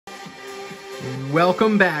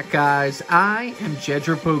Welcome back, guys. I am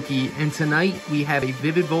Jedra Pokey, and tonight we have a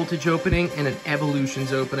Vivid Voltage opening and an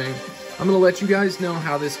Evolutions opening. I'm going to let you guys know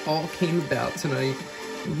how this all came about tonight.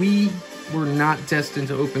 We were not destined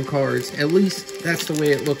to open cards. At least that's the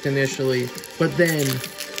way it looked initially. But then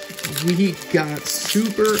we got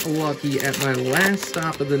super lucky at my last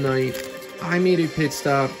stop of the night. I made a pit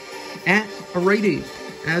stop at a Rite-Aid.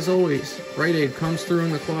 As always, Rite-Aid comes through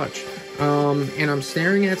in the clutch. And I'm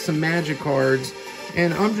staring at some Magic cards,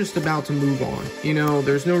 and I'm just about to move on. You know,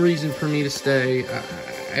 there's no reason for me to stay.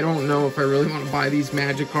 I don't know if I really want to buy these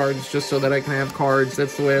Magic cards just so that I can have cards.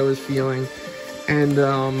 That's the way I was feeling. And,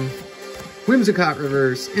 Whimsicott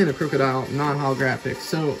reverse and a Crocodile non-holographic.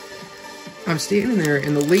 So, I'm standing there,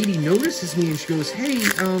 and the lady notices me, and she goes, "Hey,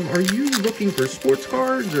 are you looking for sports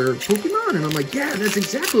cards or Pokemon?" And I'm like, "Yeah, that's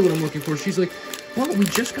exactly what I'm looking for." She's like, "Well, we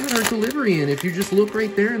just got our delivery in. If you just look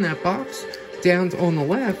right there in that box down on the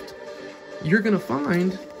left, you're going to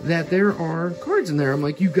find that there are cards in there." I'm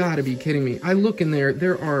like, "You got to be kidding me." I look in there.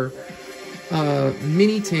 There are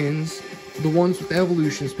mini tins, the ones with the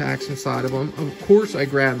Evolutions packs inside of them. Of course, I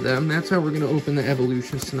grabbed them. That's how we're going to open the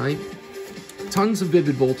Evolutions tonight. Tons of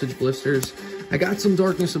Vivid Voltage blisters. I got some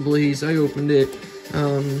Darkness Ablaze. I opened it.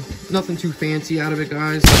 Nothing too fancy out of it,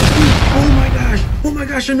 guys. Oh my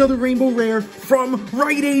gosh, another Rainbow Rare from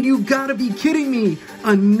Rite-Aid. You gotta be kidding me.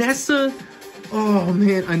 A Nessa, oh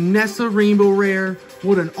man, a Nessa Rainbow Rare.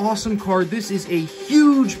 What an awesome card. This is a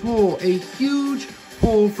huge pull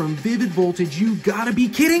from Vivid Voltage. You gotta be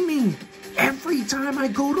kidding me. Every time I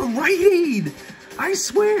go to Rite-Aid, I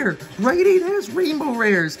swear, Rite-Aid has Rainbow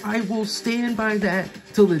Rares. I will stand by that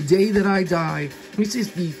till the day that I die. This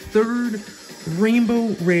is the third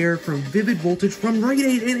Rainbow Rare from Vivid Voltage from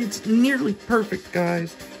Rite-Aid, and it's nearly perfect,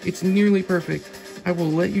 guys. It's nearly perfect. I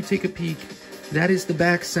will let you take a peek. That is the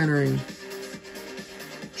back centering.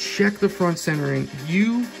 Check the front centering.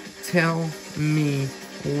 You tell me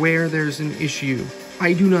where there's an issue.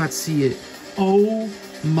 I do not see it. Oh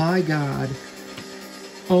my god.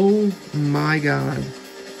 Oh my god.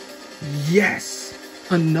 Yes!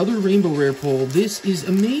 Another Rainbow Rare pull. This is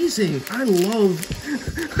amazing. I love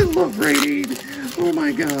Rite-Aid. Oh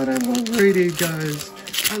my god, I love Rite-Aid, guys.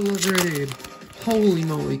 I love Rite-Aid. Holy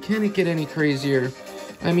moly, can it get any crazier?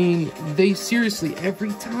 I mean, they seriously,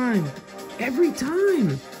 every time.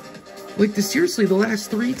 Like, seriously, the last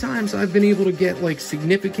 3 times I've been able to get, like,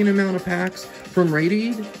 significant amount of packs from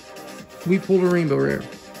Rite-Aid, we pulled a Rainbow Rare.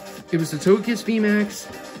 It was the Togekiss VMAX,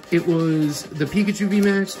 it was the Pikachu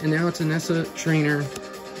VMAX, and now it's a Nessa Trainer.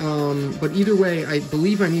 But either way, I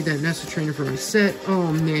believe I need that Nessa Trainer for my set.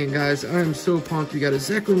 Oh man, guys, I am so pumped. We got a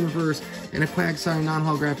Zekrom reverse and a Quagsire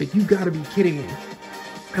non-holographic. You gotta be kidding me.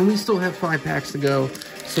 And we still have 5 packs to go.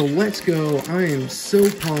 So let's go. I am so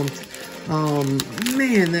pumped.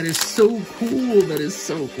 Man, that is so cool. That is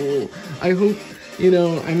so cool. I hope, you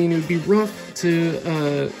know, I mean, it would be rough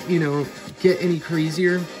to, you know, get any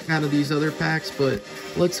crazier out of these other packs, but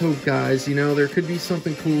let's hope, guys. You know, there could be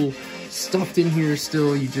something cool stuffed in here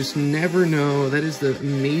still. You just never know. That is the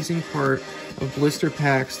amazing part of blister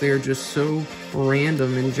packs. They are just so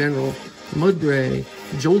random in general. Mudbray,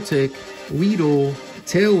 Joltik, Weedle,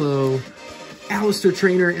 Tailo, Alistair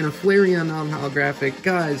Trainer, and a Flareon non-holographic.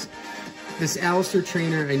 Guys, this Alistair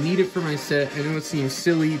Trainer, I need it for my set. I know it seems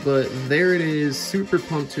silly, but there it is. Super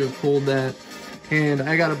pumped to have pulled that. And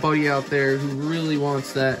I got a buddy out there who really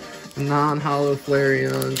wants that non-holo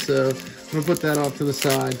Flareon, so I'm going to put that off to the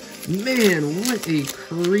side. Man, what a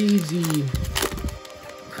crazy,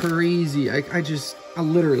 I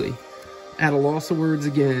literally, at a loss of words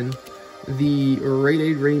again. The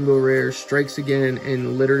Rite-Aid Rainbow Rare strikes again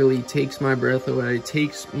and literally takes my breath away,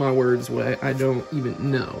 takes my words away. I don't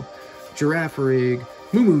even know. Girafarig,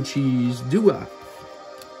 Moo Cheese, Dua,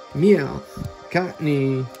 Meowth,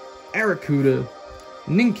 Cottonee, Arrokuda,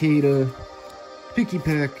 Nincada,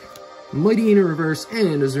 Pikipek, Mighty in a reverse,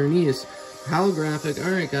 and a Xerneas holographic.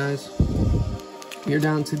 Alright, guys. We're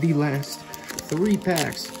down to the last 3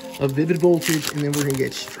 packs of Vivid Voltage, and then we're going to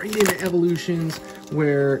get straight into Evolutions,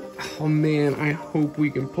 where, oh man, I hope we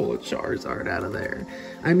can pull a Charizard out of there.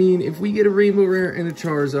 I mean, if we get a Rainbow Rare and a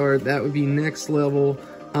Charizard, that would be next level.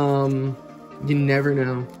 You never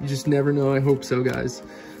know. You just never know. I hope so, guys.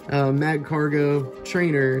 Magcargo,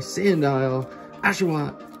 Trainer, Sandile,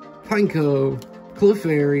 Oshawott, Pineco,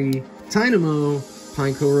 Clefairy, Tynamo,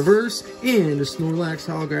 Pineco Reverse, and a Snorlax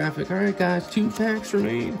holographic. Alright, guys, 2 packs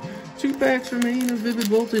remain. 2 packs remain of Vivid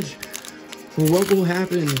Voltage. What will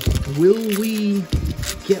happen? Will we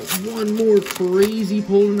get one more crazy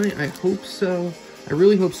pull tonight? I hope so. I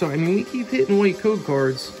really hope so. I mean, we keep hitting white code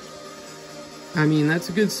cards. I mean, that's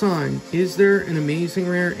a good sign. Is there an amazing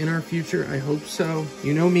rare in our future? I hope so.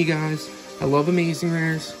 You know me, guys. I love amazing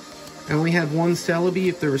rares. I only had one Celebi.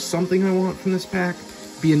 If there was something I want from this pack,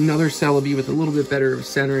 be another Celebi with a little bit better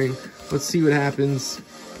centering. Let's see what happens.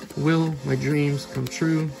 Will my dreams come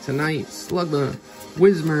true tonight? Slugma,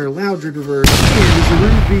 Whismer, Loudred Reverse, and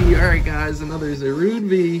Zarude V. Alright guys, another Zarude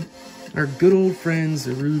V. Our good old friend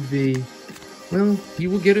Zarude V. Well, he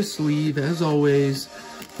will get a sleeve, as always.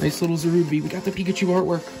 Nice little Zarude V. We got the Pikachu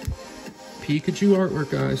artwork. Pikachu artwork,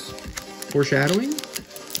 guys. Foreshadowing.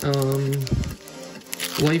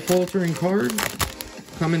 Life-altering card.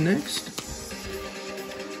 Coming next.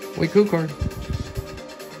 White code card.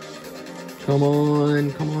 Come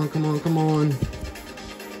on, come on, come on, come on.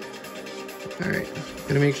 Alright,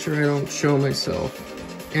 gotta make sure I don't show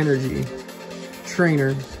myself. Energy,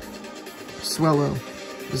 Trainer, Swellow,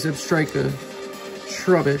 Zipstrika,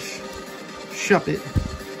 Trubbish, Shuppet,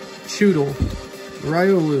 Choodle,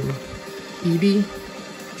 Riolu, Eevee,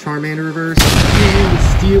 Charmander Reverse, and the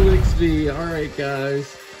Steelix V. Alright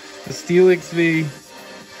guys, the Steelix V.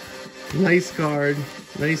 Nice card,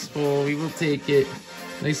 nice pull, we will take it.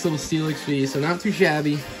 Nice little Steelix V, so not too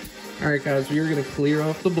shabby. Alright guys, we are going to clear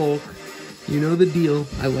off the bulk. You know the deal.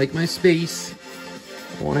 I like my space.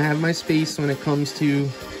 I want to have my space when it comes to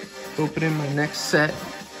opening my next set.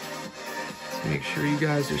 Let's make sure you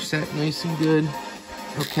guys are set nice and good.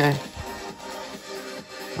 Okay.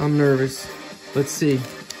 I'm nervous. Let's see.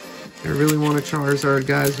 I really want a Charizard,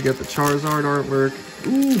 guys. We got the Charizard artwork.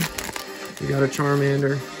 Ooh. We got a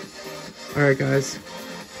Charmander. Alright guys.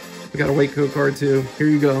 We got a white code card too. Here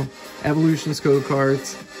you go. Evolutions code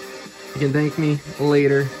cards. You can thank me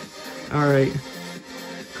later. Alright.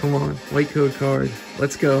 Come on. White code card.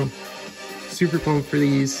 Let's go. Super pumped for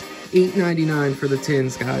these. $8.99 for the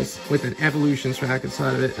tins, guys. With an evolutions track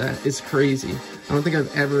inside of it. That is crazy. I don't think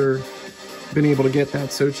I've ever been able to get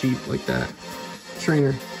that so cheap like that.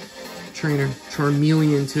 Trainer.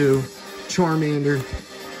 Charmeleon too. Charmander.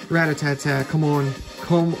 Rattata. Come on.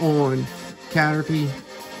 Come on. Caterpie.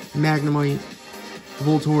 Magnemite,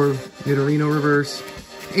 Voltorb, Nidorino Reverse,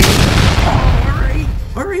 and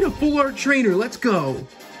alright, a full art trainer. Let's go.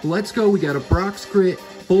 Let's go. We got a Brock's Grit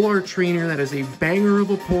full art trainer. That is a banger of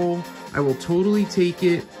a pull. I will totally take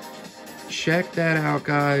it. Check that out,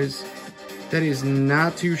 guys. That is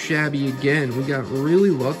not too shabby. Again, we got really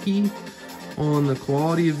lucky on the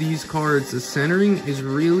quality of these cards. The centering is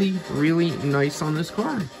really, really nice on this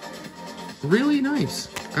card. Really nice.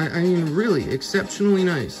 I mean, really, exceptionally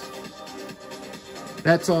nice.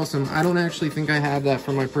 That's awesome. I don't actually think I have that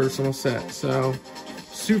for my personal set, so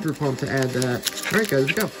super pumped to add that. All right, guys,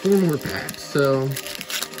 we got 4 more packs, so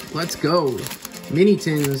let's go. Mini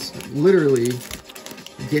tins literally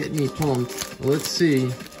get me pumped. Let's see.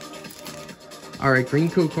 All right, green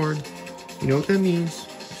code card. You know what that means.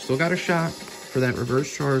 Still got a shot for that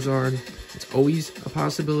reverse Charizard. It's always a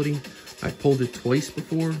possibility. I've pulled it twice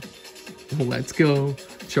before. Let's go.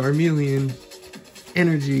 Charmeleon,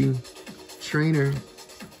 Energy, Trainer,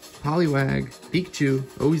 Poliwag, Pikachu,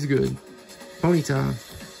 always good, Ponyta,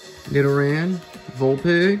 Nidoran,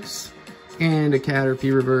 Vulpix, and a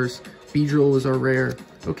Caterpie Reverse. Beedrill was our rare.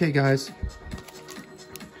 Okay, guys.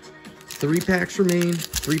 3 packs remain.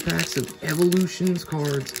 3 packs of Evolutions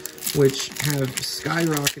cards, which have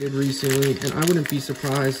skyrocketed recently, and I wouldn't be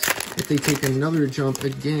surprised if they take another jump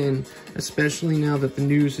again, especially now that the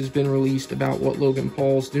news has been released about what Logan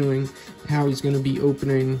Paul's doing, how he's going to be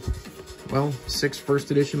opening, well, 6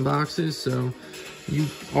 first edition boxes, so you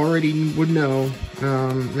already would know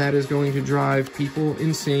that is going to drive people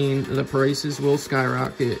insane. The prices will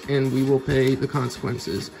skyrocket, and we will pay the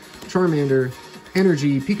consequences. Charmander,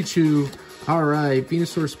 Energy, Pikachu. Alright,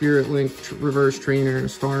 Venusaur Spirit Link Reverse Trainer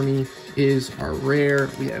Starmie is our rare.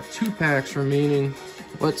 We have 2 packs remaining.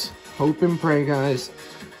 Let's hope and pray, guys.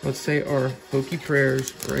 Let's say our hokey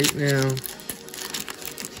prayers right now.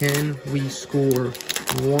 Can we score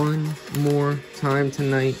one more time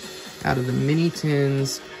tonight out of the mini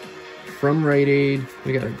tins from Rite-Aid?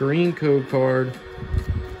 We got a green code card.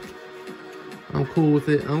 I'm cool with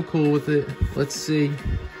it. I'm cool with it. Let's see.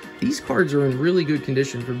 These cards are in really good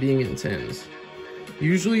condition for being in tins.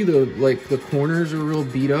 Usually the corners are real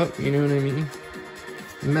beat up, you know what I mean?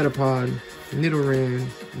 Metapod, Nidoran,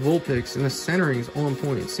 Vulpix, and the centering's on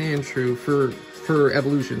point. Sandshrew for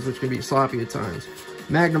evolutions, which can be sloppy at times.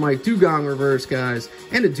 Magnemite, Dugong Reverse, guys,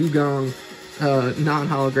 and a Dugong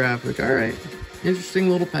non-holographic. Alright, interesting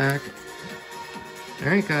little pack.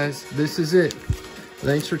 Alright guys, this is it.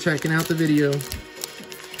 Thanks for checking out the video.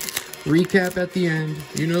 Recap at the end.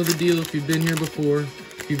 You know the deal if you've been here before.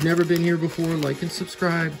 If you've never been here before, like and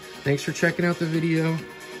subscribe. Thanks for checking out the video.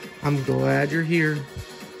 I'm glad you're here.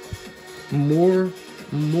 More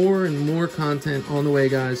and more content on the way,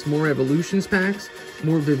 guys. More Evolutions packs,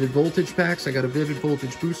 more Vivid Voltage packs. I got a Vivid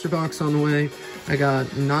Voltage booster box on the way. I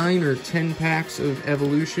got 9 or 10 packs of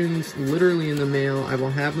Evolutions literally in the mail. I will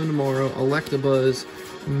have them tomorrow. Electabuzz,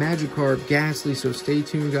 Magikarp, Ghastly, so stay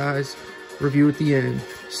tuned, guys. Review at the end.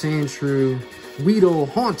 Sandshrew, Weedle,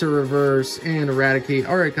 Haunter Reverse, and Eradicate.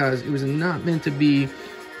 Alright, guys, it was not meant to be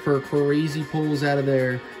for crazy pulls out of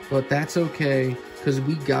there, but that's okay, because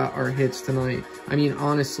we got our hits tonight. I mean,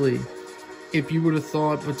 honestly, if you would have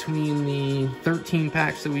thought between the 13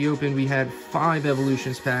 packs that we opened, we had 5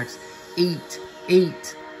 Evolutions packs,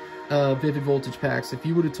 8 Vivid Voltage packs. If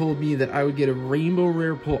you would have told me that I would get a Rainbow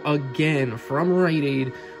Rare pull again from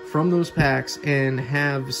Rite-Aid from those packs and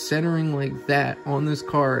have centering like that on this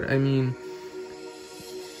card, I mean,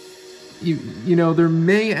 you know, there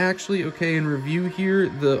may actually, okay, in review here,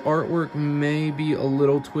 the artwork may be a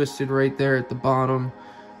little twisted right there at the bottom.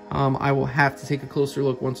 I will have to take a closer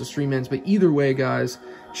look once the stream ends, but either way, guys,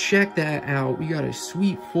 check that out. We got a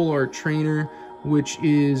sweet full art trainer, which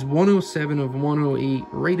is 107 of 108,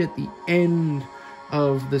 right at the end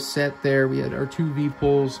of the set there. We had our 2 V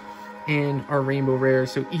pulls and our Rainbow Rare.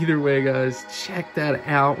 So either way, guys, check that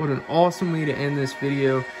out. What an awesome way to end this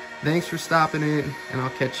video. Thanks for stopping in, and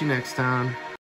I'll catch you next time.